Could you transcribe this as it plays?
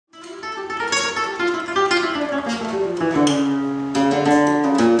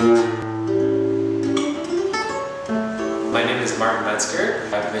Metzger.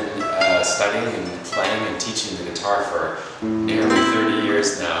 I've been studying and playing and teaching the guitar for nearly 30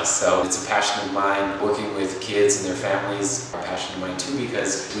 years now, so it's a passion of mine. Working with kids and their families, a passion of mine too,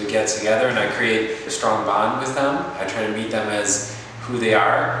 because we get together and I create a strong bond with them. I try to meet them as who they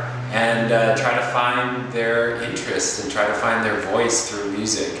are and try to find their interests and try to find their voice through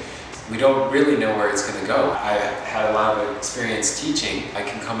music. We don't really know where it's going to go. I had a lot of experience teaching. I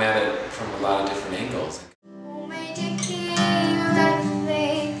can come at it from a lot of different angles.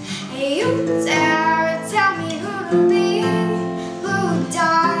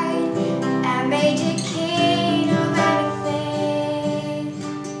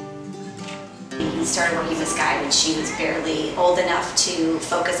 He started working with Sky when she was barely old enough to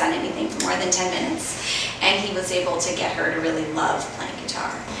focus on anything for more than 10 minutes, and he was able to get her to really love playing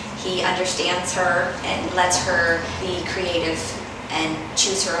guitar. He understands her and lets her be creative and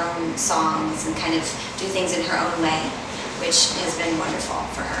choose her own songs and kind of do things in her own way, which has been wonderful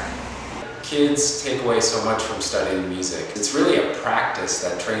for her. Kids take away so much from studying music. It's really a practice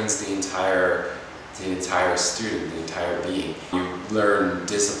that trains the entire student, the entire being. You learn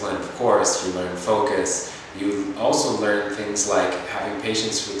discipline, of course, you learn focus. You also learn things like having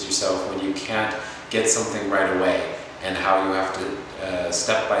patience with yourself when you can't get something right away, and how you have to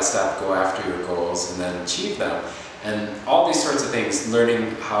step by step go after your goals and then achieve them. And all these sorts of things,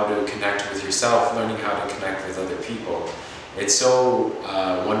 learning how to connect with yourself, learning how to connect with other people. It's so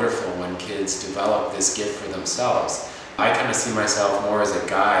wonderful when kids develop this gift for themselves. I kind of see myself more as a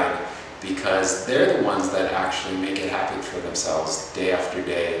guide, because they're the ones that actually make it happen for themselves day after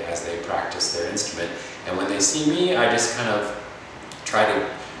day as they practice their instrument. And when they see me, I just kind of try to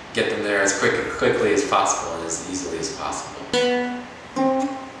get them there as quickly as possible and as easily as possible.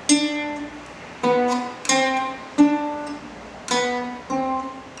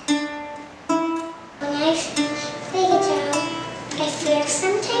 When I play guitar, I feel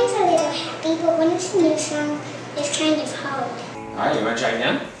sometimes a little happy, but when it's a new song, it's kind of hard. Alright, you want to try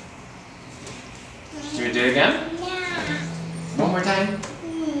again? Should we do it again? Yeah. One more time?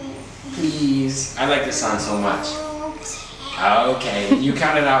 Please. I like this song so much. Okay, you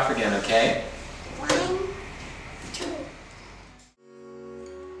count it off again, okay? 1, 2.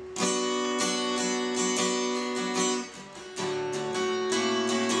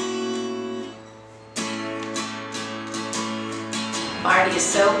 Marty is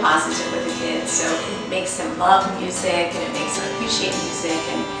so positive with the kids, so it makes them love music and it makes them appreciate music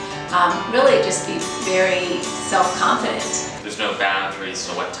and really just be very self-confident. There's no boundaries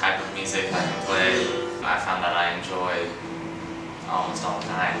to what type of music I can play. I found that I enjoy almost all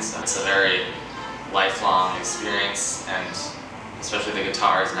kinds. It's a very lifelong experience, and especially the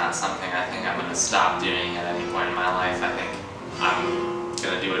guitar is not something I think I'm going to stop doing at any point in my life. I think I'm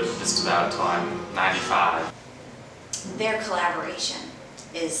going to do it just about until I'm 95. Their collaboration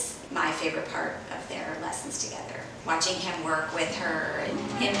is my favorite part of their lessons together. Watching him work with her and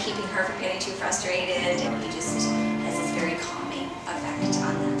him keeping her from getting too frustrated, and he just has this very calming effect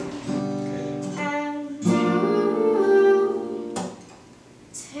on them.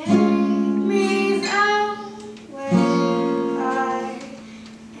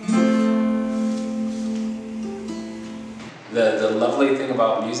 The lovely thing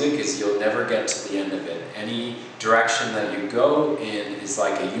about music is you'll never get to the end of it. Any direction that you go in is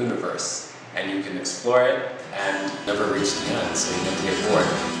like a universe, and you can explore it and never reach the end, so you never get bored.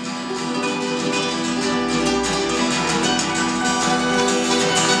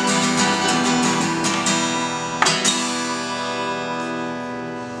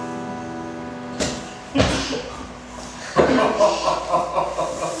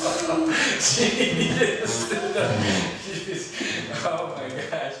 Jeez. Oh